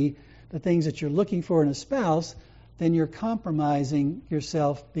to be the things that you're looking for in a spouse, then you're compromising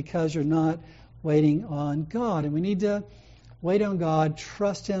yourself because you're not waiting on God. And we need to wait on God,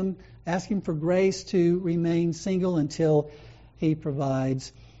 trust him, ask him for grace to remain single until he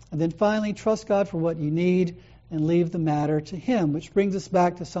provides. And then finally, trust God for what you need and leave the matter to him, which brings us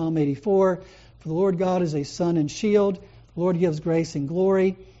back to Psalm 84. For the Lord God is a sun and shield. The Lord gives grace and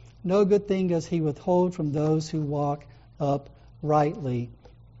glory. No good thing does he withhold from those who walk uprightly.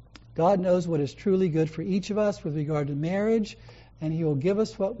 God knows what is truly good for each of us with regard to marriage, and he will give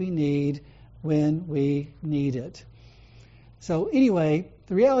us what we need when we need it. So anyway,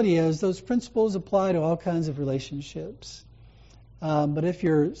 the reality is those principles apply to all kinds of relationships. But if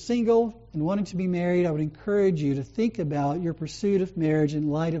you're single and wanting to be married, I would encourage you to think about your pursuit of marriage in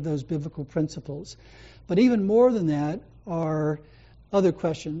light of those biblical principles. But even more than that are other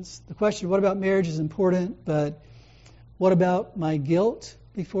questions. The question, what about marriage, is important, but what about my guilt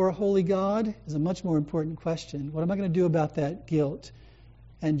before a holy God is a much more important question. What am I going to do about that guilt?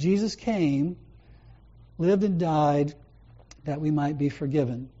 And Jesus came, lived and died, that we might be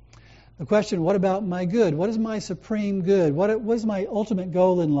forgiven. The question, what about my good? What is my supreme good? What is my ultimate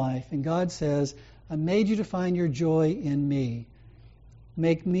goal in life? And God says, I made you to find your joy in me.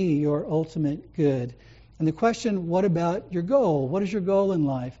 Make me your ultimate good. And the question, what about your goal? What is your goal in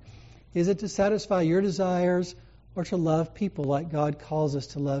life? Is it to satisfy your desires or to love people like God calls us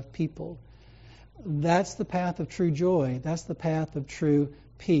to love people? That's the path of true joy. That's the path of true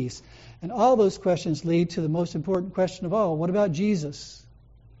peace. And all those questions lead to the most important question of all. What about Jesus?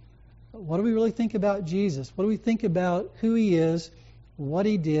 What do we really think about Jesus? What do we think about who he is, what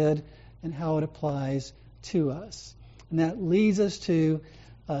he did, and how it applies to us? And that leads us to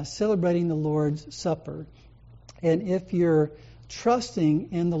celebrating the Lord's Supper. And if you're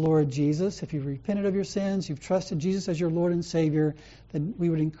trusting in the Lord Jesus, if you've repented of your sins, you've trusted Jesus as your Lord and Savior, then we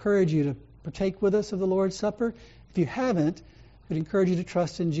would encourage you to partake with us of the Lord's Supper. If you haven't, we'd encourage you to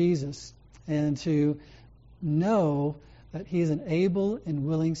trust in Jesus and to know that he is an able and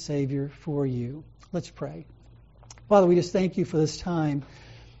willing Savior for you. Let's pray. Father, we just thank you for this time.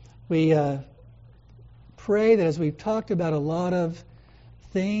 We pray that as we've talked about a lot of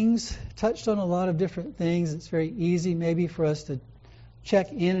things, touched on a lot of different things, it's very easy maybe for us to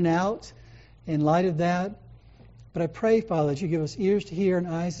check in and out in light of that. But I pray, Father, that you give us ears to hear and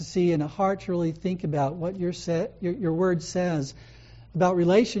eyes to see and a heart to really think about what your word says about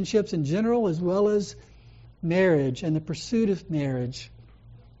relationships in general as well as marriage and the pursuit of marriage.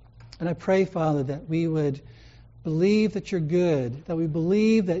 And I pray, Father, that we would believe that you're good, that we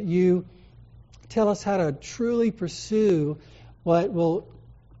believe that you tell us how to truly pursue what will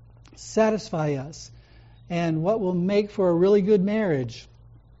satisfy us and what will make for a really good marriage.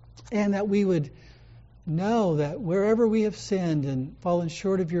 And that we would know that wherever we have sinned and fallen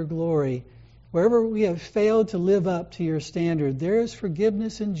short of your glory, Wherever we have failed to live up to your standard, there is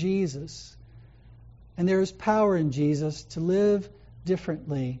forgiveness in Jesus. And there is power in Jesus to live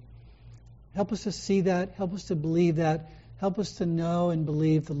differently. Help us to see that. Help us to believe that. Help us to know and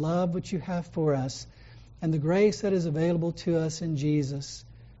believe the love which you have for us and the grace that is available to us in Jesus.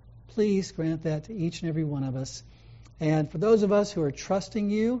 Please grant that to each and every one of us. And for those of us who are trusting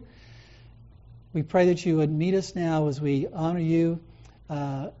you, we pray that you would meet us now as we honor you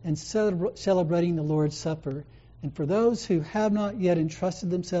and celebrating the Lord's Supper. And for those who have not yet entrusted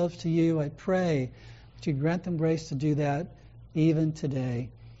themselves to you, I pray that you grant them grace to do that even today.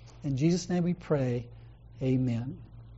 In Jesus' name we pray. Amen.